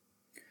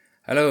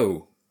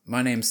Hello,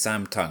 my name's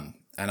Sam Tongue,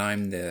 and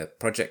I'm the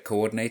project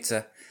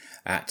coordinator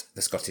at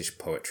the Scottish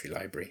Poetry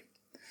Library.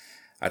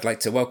 I'd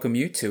like to welcome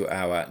you to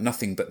our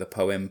Nothing But the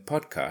Poem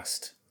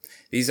podcast.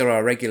 These are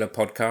our regular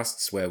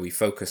podcasts where we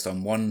focus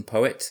on one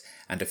poet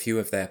and a few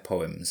of their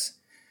poems.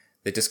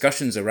 The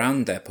discussions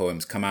around their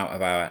poems come out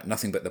of our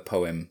Nothing But the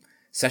Poem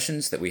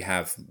sessions that we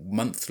have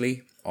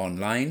monthly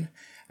online,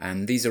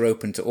 and these are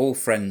open to all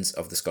friends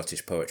of the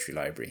Scottish Poetry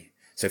Library.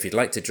 So if you'd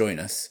like to join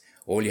us,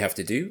 all you have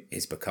to do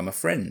is become a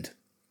friend.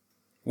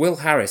 Will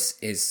Harris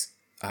is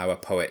our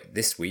poet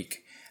this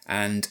week,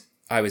 and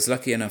I was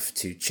lucky enough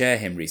to chair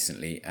him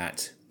recently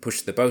at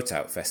Push the Boat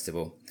Out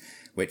Festival,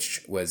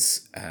 which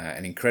was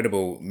an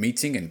incredible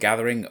meeting and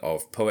gathering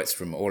of poets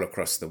from all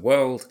across the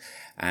world,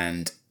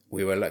 and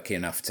we were lucky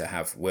enough to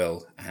have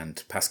Will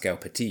and Pascal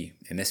Petit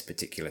in this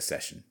particular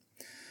session.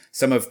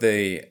 Some of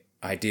the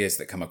ideas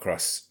that come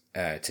across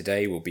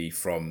today will be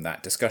from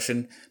that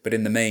discussion, but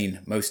in the main,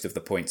 most of the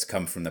points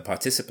come from the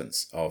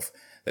participants of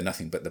the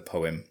Nothing But the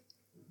Poem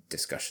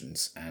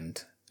discussions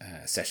and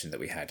session that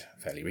we had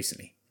fairly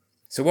recently.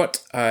 So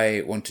what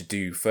I want to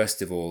do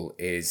first of all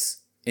is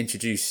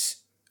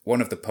introduce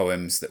one of the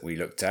poems that we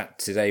looked at.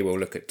 Today we'll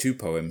look at two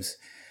poems,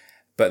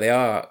 but they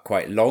are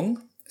quite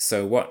long.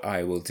 So what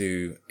I will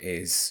do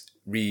is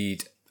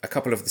read a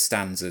couple of the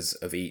stanzas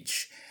of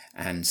each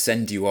and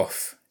send you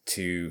off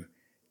to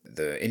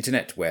the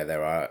internet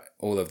where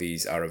all of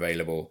these are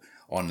available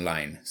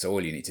online. So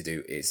all you need to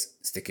do is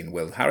stick in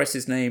Will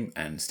Harris's name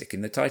and stick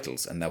in the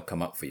titles and they'll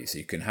come up for you. So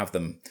you can have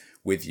them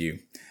with you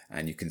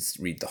and you can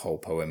read the whole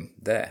poem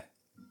there.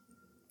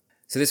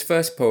 So this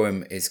first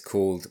poem is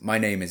called My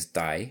Name is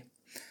Dai,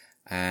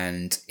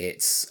 and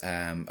it's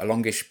a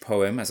longish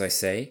poem, as I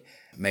say,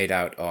 made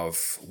out of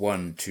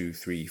 5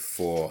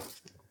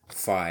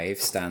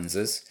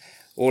 stanzas,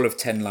 all of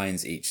 10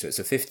 lines each. So it's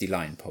a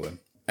 50-line poem.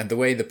 And the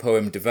way the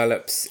poem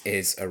develops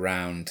is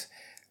around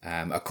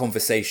a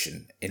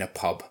conversation in a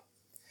pub.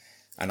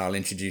 And I'll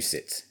introduce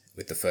it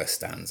with the first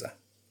stanza.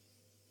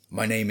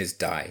 My name is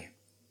Dai.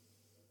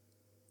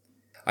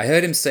 I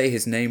heard him say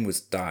his name was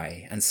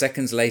Dai, and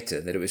seconds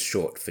later that it was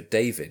short for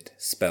David,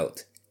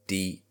 spelt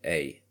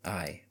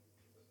D-A-I.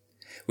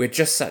 We had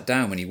just sat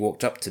down when he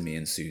walked up to me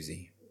and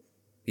Susie.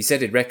 He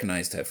said he'd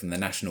recognised her from the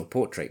National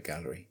Portrait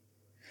Gallery,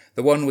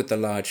 the one with the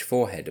large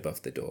forehead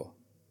above the door.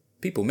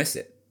 People miss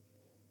it.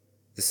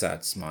 The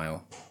sad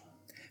smile.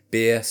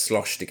 Beer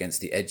sloshed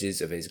against the edges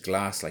of his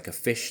glass like a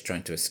fish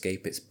trying to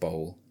escape its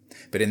bowl.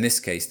 But in this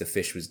case the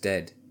fish was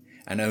dead,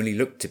 and only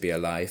looked to be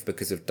alive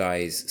because of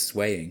Dai's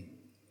swaying.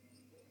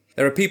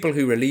 There are people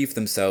who relieve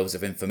themselves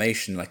of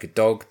information like a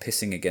dog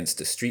pissing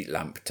against a street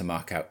lamp to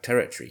mark out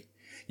territory,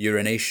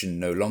 urination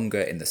no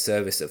longer in the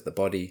service of the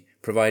body,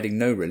 providing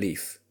no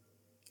relief.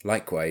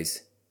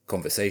 Likewise,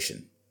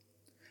 conversation.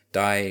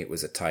 Dai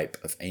was a type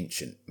of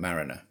ancient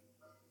mariner.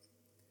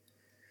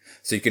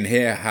 So you can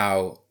hear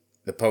how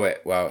the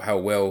poet, how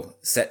Will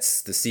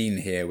sets the scene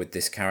here with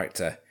this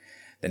character,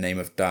 the name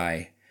of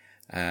Dai.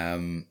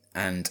 And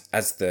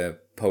as the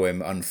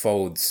poem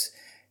unfolds,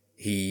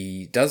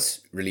 he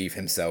does relieve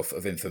himself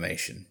of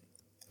information.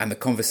 And the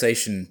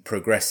conversation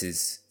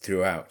progresses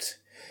throughout.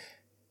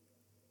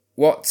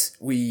 What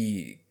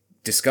we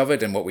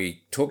discovered and what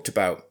we talked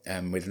about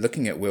with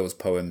looking at Will's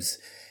poems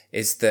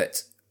is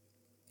that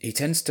he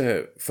tends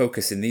to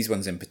focus in these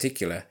ones in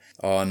particular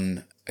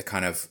on a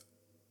kind of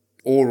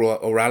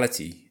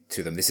orality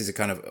to them. This is a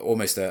kind of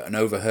almost an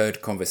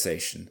overheard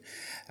conversation.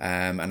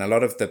 And a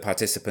lot of the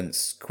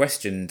participants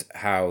questioned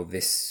how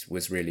this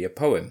was really a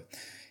poem.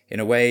 In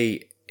a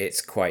way,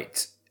 it's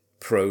quite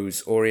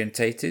prose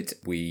orientated.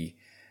 We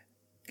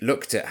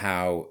looked at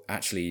how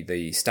actually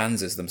the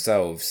stanzas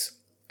themselves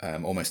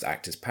almost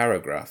act as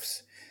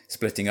paragraphs,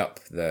 splitting up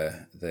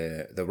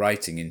the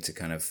writing into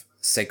kind of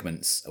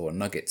segments or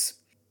nuggets.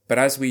 But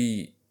as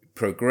we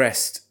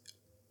progressed,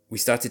 we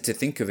started to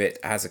think of it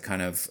as a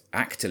kind of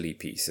actorly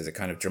piece, as a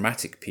kind of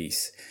dramatic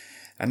piece.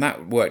 And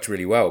that worked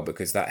really well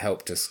because that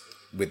helped us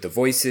with the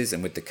voices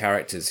and with the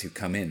characters who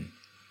come in.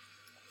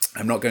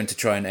 I'm not going to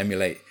try and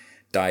emulate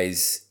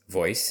Dai's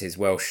voice, his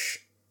Welsh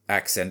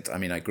accent. I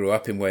mean, I grew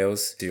up in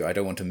Wales. I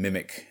don't want to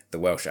mimic the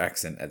Welsh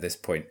accent at this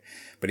point.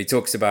 But he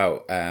talks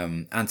about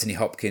Anthony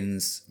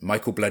Hopkins,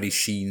 Michael Bloody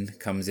Sheen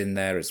comes in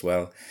there as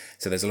well.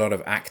 So there's a lot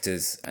of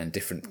actors and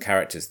different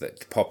characters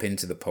that pop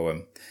into the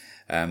poem.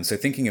 So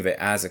thinking of it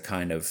as a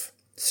kind of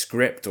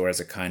script or as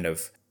a kind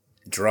of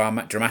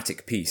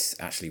dramatic piece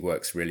actually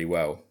works really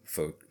well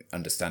for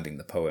understanding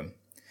the poem.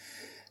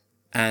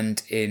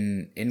 And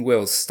in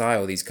Will's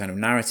style, these kind of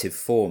narrative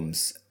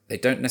forms, they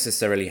don't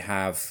necessarily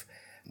have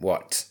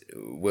what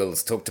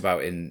Will's talked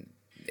about in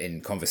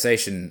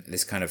conversation,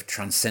 this kind of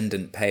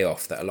transcendent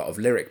payoff that a lot of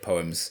lyric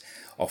poems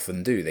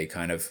often do. They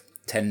kind of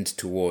tend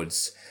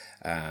towards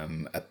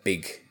a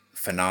big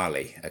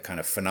finale, a kind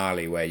of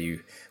finale where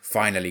you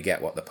finally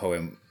get what the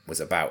poem was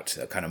about,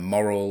 a kind of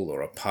moral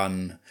or a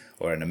pun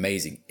or an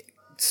amazing,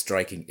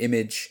 striking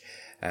image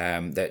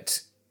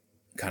that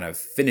kind of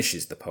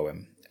finishes the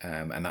poem.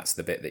 And that's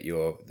the bit that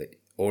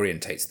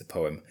orientates the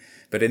poem.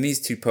 But in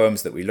these two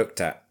poems that we looked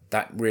at,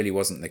 that really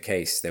wasn't the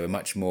case. They were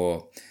much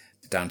more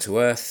down to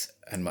earth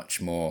and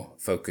much more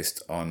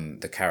focused on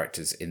the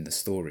characters in the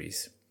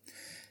stories.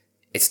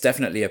 It's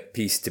definitely a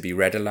piece to be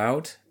read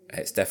aloud.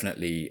 It's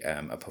definitely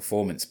a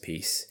performance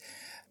piece.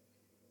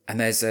 And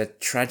there's a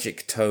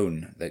tragic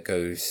tone that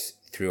goes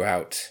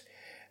throughout.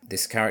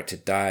 This character,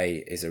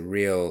 Dai, he's a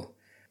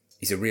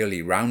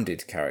really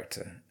rounded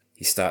character.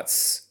 He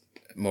starts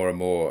more and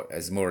more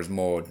as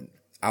more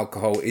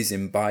alcohol is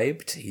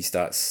imbibed, he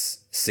starts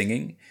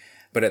singing.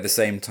 But at the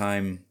same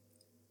time,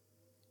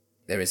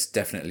 there is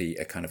definitely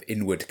a kind of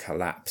inward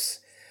collapse,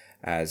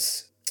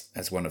 as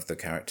one of the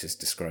characters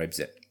describes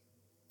it.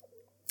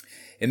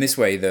 In this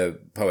way, the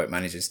poet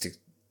manages to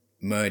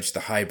merge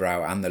the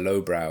highbrow and the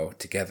lowbrow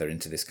together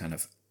into this kind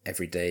of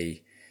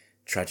everyday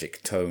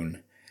tragic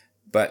tone.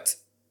 But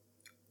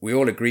we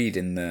all agreed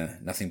in the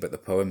Nothing But the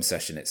Poem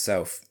session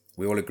itself,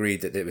 we all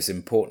agreed that it was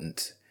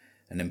important,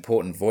 an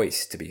important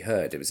voice to be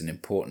heard. It was an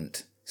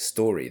important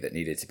story that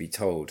needed to be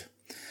told.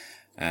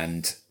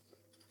 And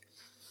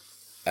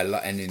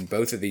in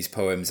both of these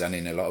poems and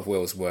in a lot of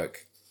Will's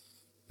work,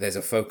 there's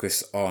a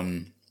focus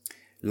on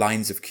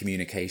lines of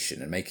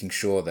communication and making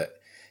sure that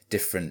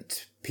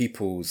different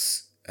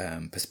people's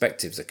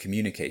perspectives are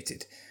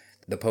communicated.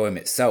 The poem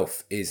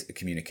itself is a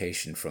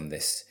communication from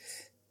this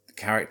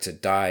character,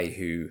 Dai,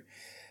 who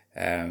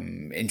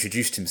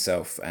introduced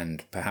himself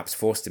and perhaps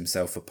forced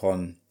himself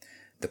upon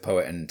the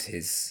poet and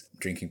his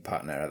drinking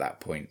partner at that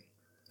point.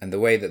 And the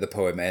way that the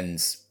poem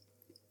ends,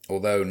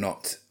 although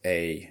not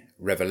a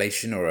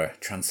revelation or a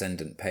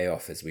transcendent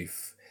payoff, as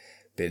we've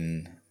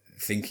been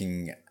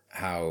thinking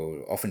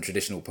how often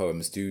traditional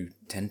poems do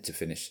tend to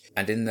finish.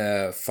 And in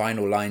the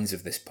final lines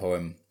of this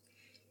poem,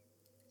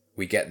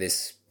 we get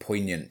this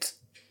poignant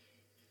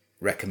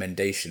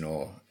recommendation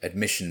or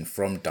admission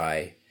from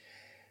Dai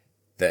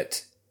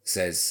that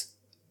says,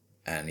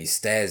 and he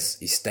stares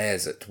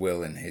at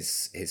Will and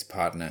his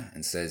partner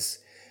and says,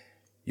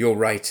 "You're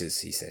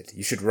writers," he said.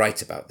 "You should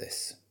write about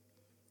this."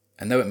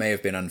 And though it may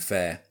have been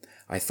unfair,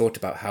 I thought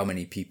about how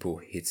many people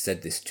he'd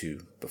said this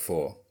to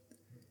before.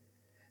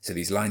 So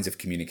these lines of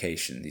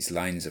communication, these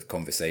lines of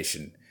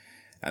conversation,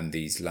 and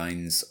these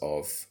lines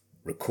of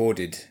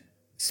recorded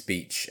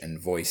speech and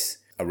voice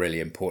are really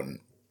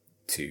important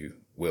to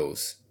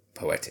Will's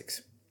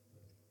poetics.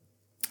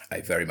 I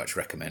very much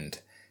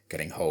recommend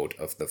getting hold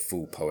of the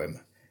full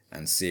poem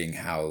and seeing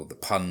how the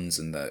puns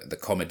and the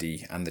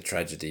comedy and the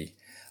tragedy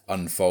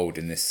unfold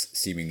in this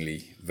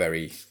seemingly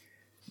very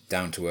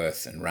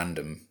down-to-earth and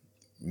random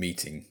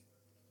meeting.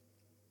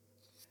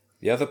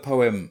 The other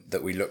poem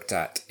that we looked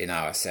at in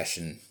our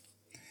session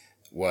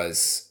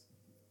was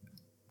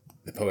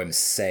the poem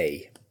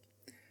Say.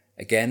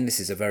 Again, this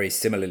is a very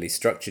similarly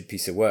structured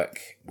piece of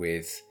work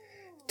with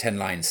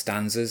 10-line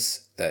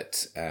stanzas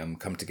that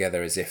come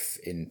together as if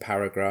in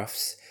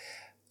paragraphs.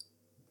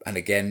 And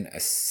again,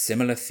 a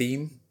similar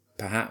theme,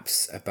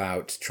 perhaps,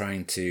 about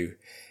trying to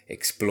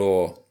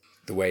explore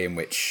the way in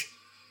which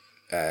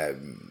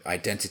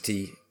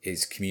identity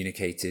is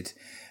communicated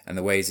and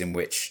the ways in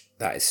which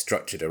that is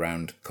structured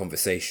around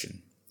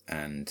conversation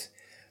and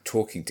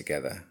talking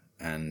together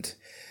and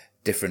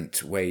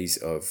different ways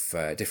of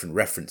different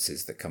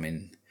references that come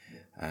in.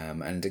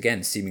 And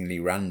again, seemingly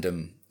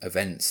random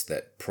events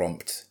that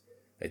prompt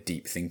a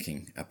deep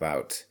thinking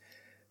about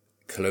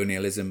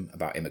colonialism,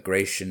 about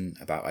immigration,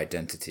 about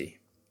identity,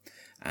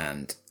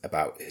 and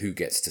about who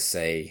gets to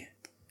say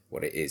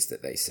what it is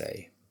that they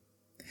say.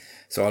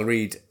 So I'll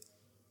read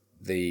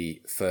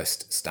the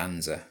first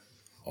stanza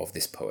of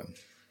this poem.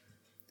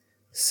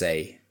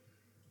 Say.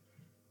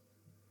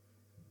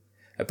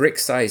 A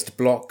brick-sized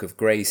block of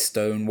grey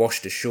stone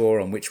washed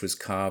ashore on which was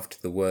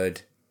carved the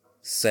word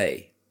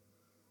Say.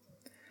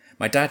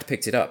 My dad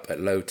picked it up at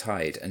low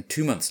tide and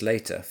 2 months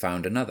later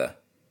found another,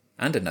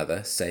 and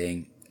another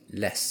saying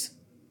less.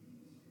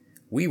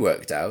 We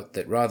worked out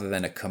that rather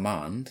than a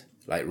command,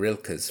 like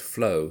Rilke's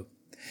flow,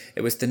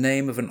 it was the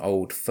name of an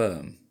old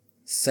firm,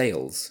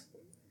 Sales,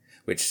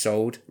 which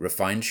sold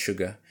refined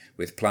sugar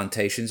with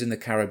plantations in the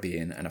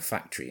Caribbean and a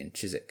factory in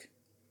Chiswick.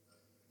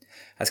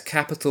 As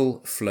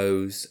capital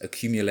flows,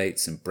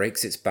 accumulates and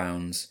breaks its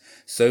bounds,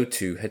 so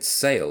too had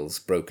Sales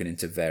broken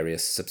into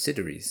various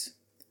subsidiaries,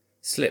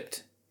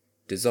 slipped,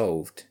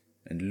 dissolved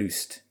and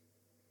loosed.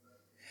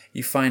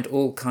 You find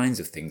all kinds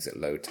of things at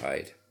low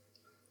tide.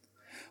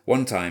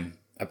 One time,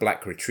 a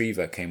black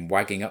retriever came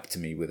wagging up to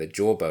me with a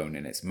jawbone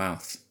in its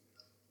mouth.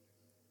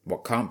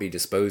 What can't be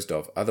disposed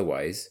of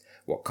otherwise,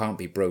 what can't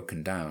be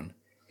broken down,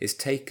 is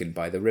taken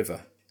by the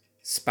river,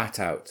 spat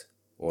out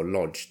or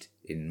lodged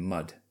in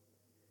mud.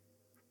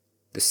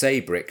 The Say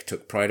brick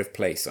took pride of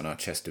place on our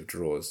chest of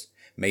drawers,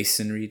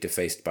 masonry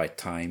defaced by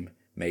time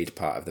made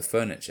part of the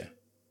furniture.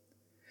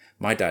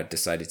 My dad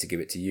decided to give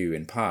it to you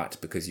in part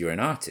because you're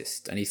an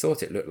artist and he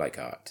thought it looked like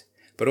art,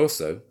 but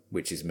also,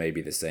 which is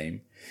maybe the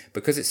same,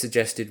 because it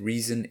suggested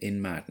reason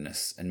in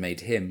madness and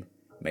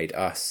made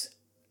us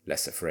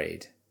less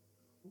afraid.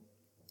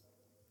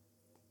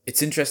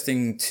 It's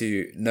interesting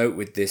to note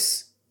with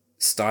this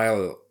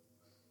style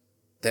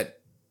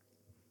that,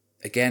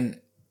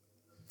 again,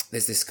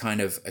 there's this kind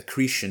of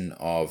accretion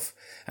of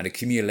an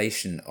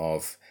accumulation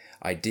of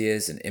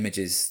ideas and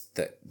images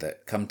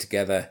that come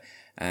together,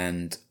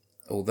 and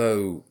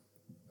although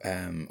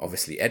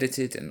obviously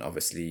edited and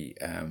obviously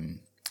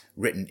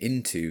written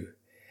into,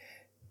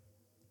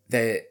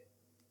 there's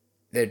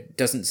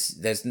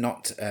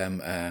not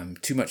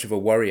too much of a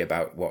worry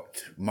about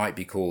what might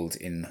be called,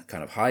 in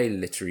kind of high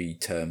literary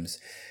terms,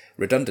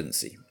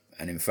 redundancy.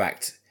 And in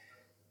fact,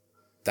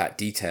 that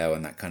detail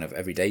and that kind of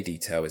everyday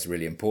detail is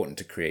really important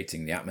to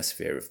creating the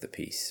atmosphere of the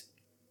piece.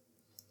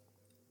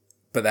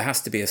 But there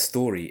has to be a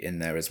story in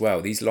there as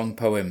well. These long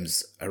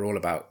poems are all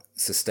about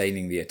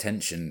sustaining the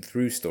attention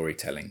through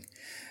storytelling,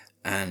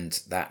 and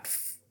that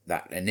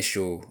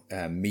initial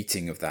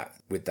meeting of that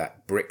with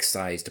that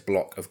brick-sized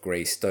block of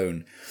grey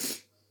stone,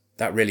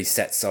 that really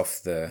sets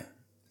off the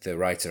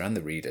writer and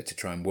the reader to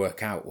try and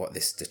work out what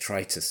this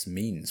detritus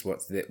means.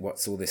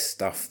 What's all this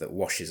stuff that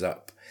washes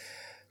up?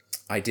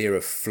 Idea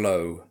of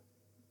flow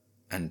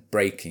and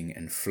breaking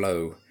and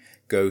flow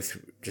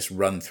just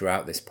run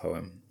throughout this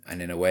poem,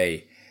 and in a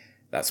way,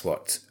 that's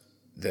what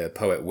the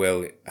poet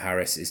Will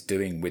Harris is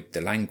doing with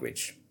the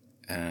language,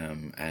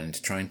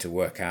 and trying to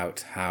work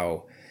out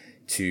how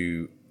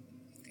to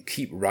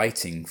keep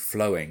writing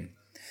flowing.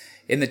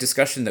 In the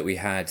discussion that we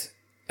had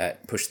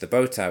at Push the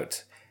Boat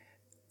Out,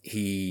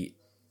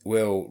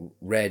 Will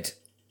read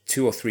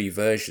 2 or 3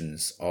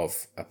 versions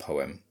of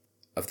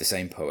the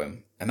same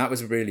poem, and that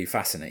was really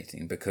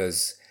fascinating,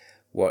 because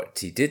what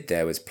he did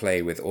there was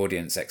play with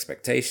audience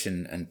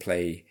expectation and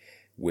play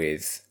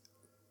with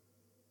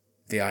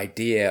the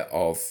idea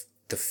of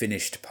the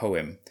finished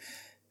poem.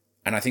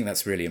 And I think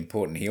that's really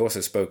important. He also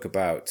spoke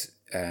about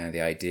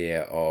the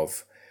idea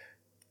of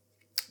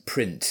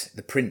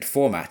the print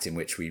format in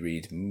which we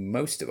read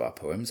most of our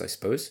poems, I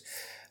suppose,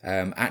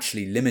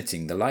 actually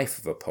limiting the life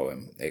of a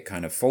poem. It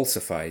kind of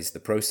falsifies the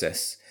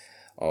process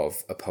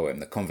of a poem,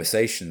 the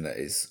conversation that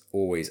is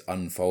always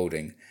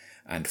unfolding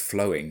and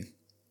flowing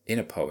in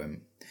a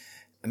poem.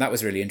 And that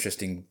was really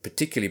interesting,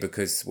 particularly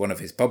because one of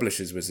his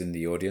publishers was in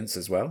the audience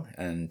as well,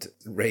 and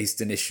raised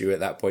an issue at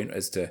that point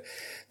as to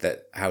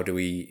that how do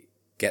we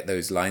get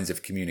those lines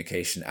of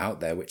communication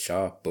out there, which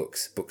are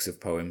books of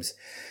poems.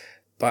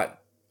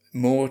 But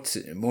more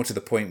to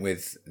the point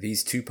with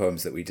these 2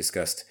 poems that we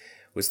discussed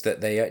was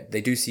that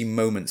they do seem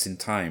moments in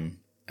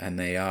time, and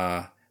they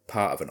are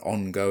part of an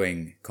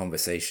ongoing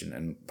conversation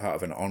and part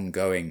of an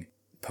ongoing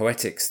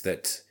poetics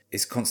that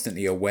is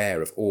constantly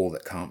aware of all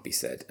that can't be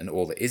said and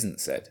all that isn't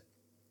said.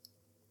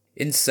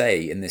 In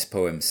this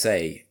poem,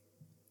 Say,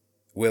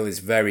 Will is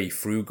very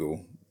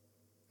frugal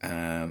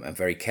and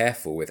very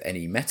careful with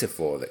any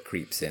metaphor that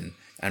creeps in,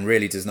 and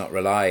really does not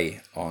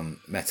rely on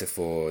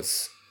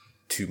metaphors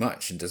too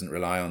much, and doesn't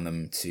rely on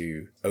them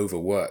to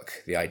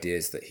overwork the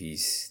ideas that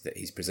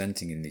he's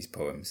presenting in these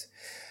poems.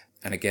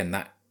 And again,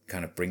 that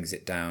kind of brings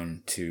it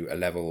down to a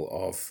level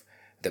of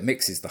that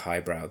mixes the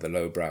highbrow, the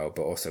lowbrow,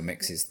 but also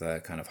mixes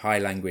the kind of high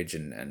language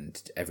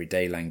and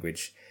everyday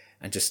language,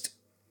 and just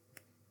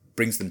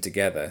brings them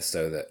together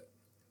so that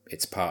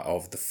it's part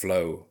of the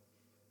flow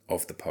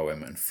of the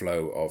poem and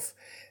flow of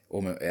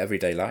almost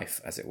everyday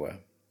life, as it were.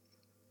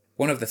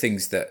 One of the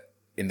things that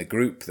in the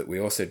group that we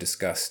also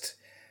discussed,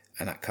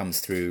 and that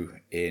comes through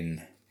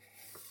in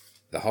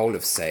the whole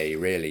of Say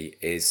really,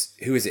 is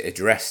who is it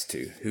addressed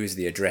to? Who is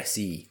the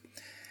addressee?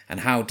 And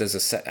how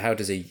does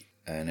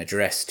an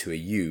address to a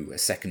you, a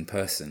second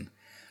person,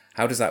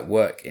 how does that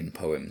work in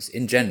poems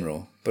in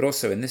general, but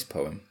also in this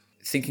poem?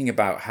 Thinking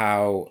about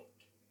how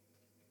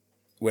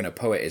when a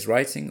poet is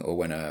writing or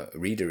when a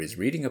reader is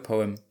reading a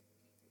poem,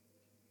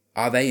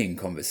 are they in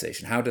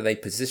conversation? How do they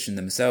position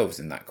themselves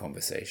in that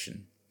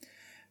conversation?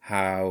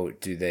 How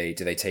do they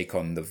take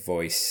on the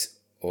voice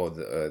or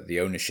the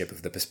ownership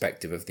of the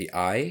perspective of the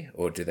I,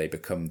 or do they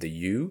become the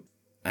you?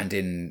 And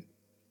in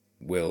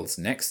Will's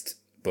next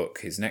book,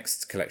 his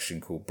next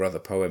collection called Brother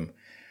Poem,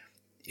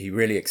 he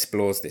really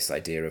explores this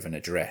idea of an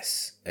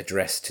address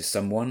to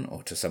someone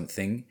or to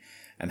something,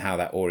 and how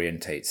that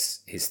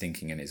orientates his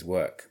thinking and his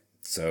work.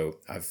 So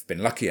I've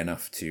been lucky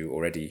enough to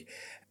already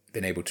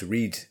been able to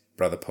read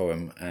Brother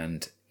Poem,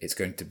 and it's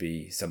going to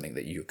be something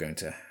that you're going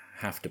to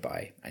have to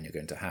buy and you're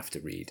going to have to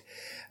read,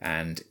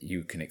 and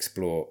you can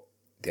explore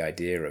the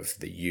idea of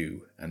the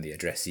you and the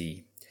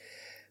addressee.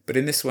 But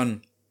in this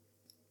one,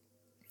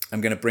 I'm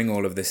going to bring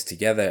all of this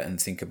together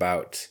and think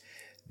about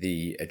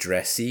the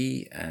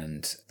addressee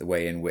and the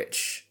way in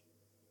which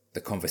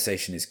the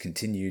conversation is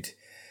continued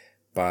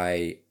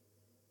by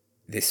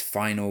this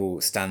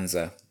final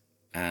stanza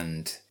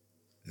and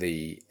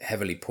the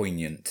heavily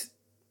poignant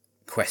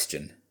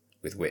question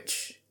with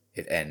which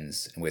it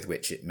ends and with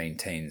which it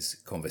maintains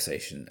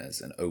conversation as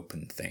an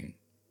open thing.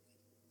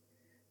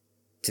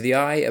 To the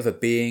eye of a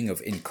being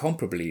of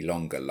incomparably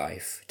longer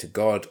life, to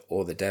God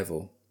or the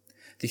devil,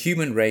 the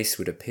human race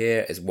would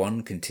appear as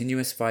one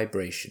continuous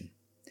vibration,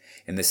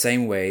 in the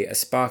same way a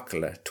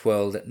sparkler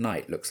twirled at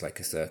night looks like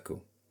a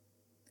circle.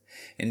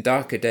 In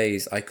darker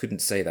days I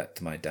couldn't say that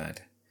to my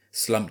dad,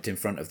 slumped in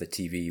front of the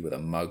TV with a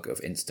mug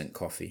of instant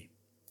coffee.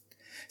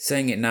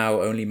 Saying it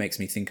now only makes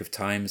me think of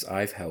times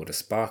I've held a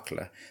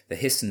sparkler, the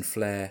hiss and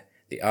flare,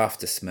 the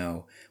after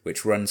smell,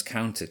 which runs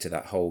counter to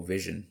that whole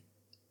vision.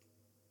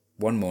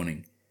 One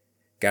morning,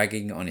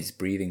 gagging on his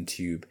breathing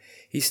tube,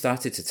 he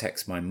started to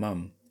text my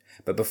mum,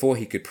 but before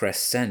he could press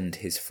send,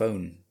 his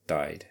phone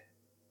died.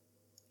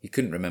 He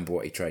couldn't remember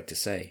what he tried to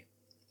say.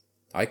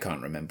 I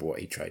can't remember what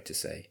he tried to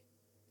say.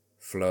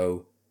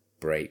 Flow,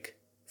 break,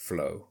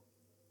 flow.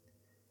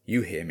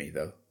 You hear me,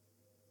 though.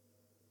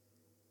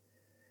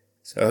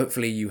 So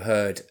hopefully you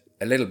heard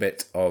a little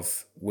bit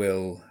of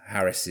Will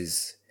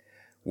Harris's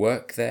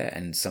work there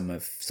and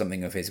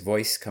something of his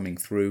voice coming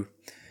through.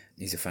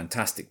 He's a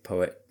fantastic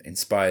poet,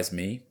 inspires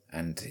me,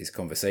 and his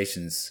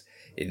conversations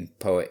in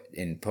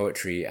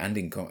poetry and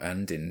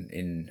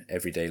in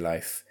everyday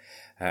life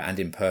and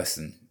in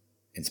person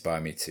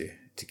inspire me to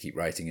keep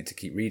writing and to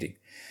keep reading.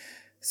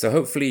 So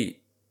hopefully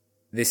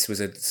this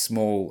was a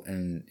small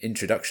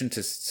introduction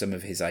to some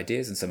of his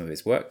ideas and some of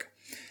his work,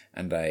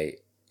 and I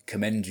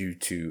commend you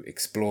to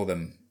explore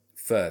them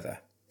further.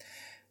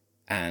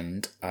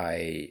 And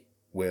I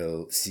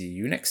will see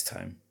you next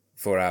time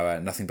for our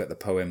Nothing But the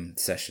Poem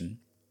session.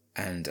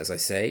 And as I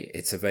say,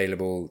 it's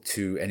available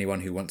to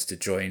anyone who wants to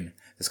join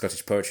the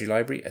Scottish Poetry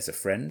Library as a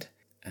friend,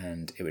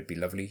 and it would be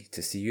lovely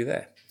to see you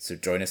there. So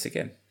join us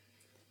again.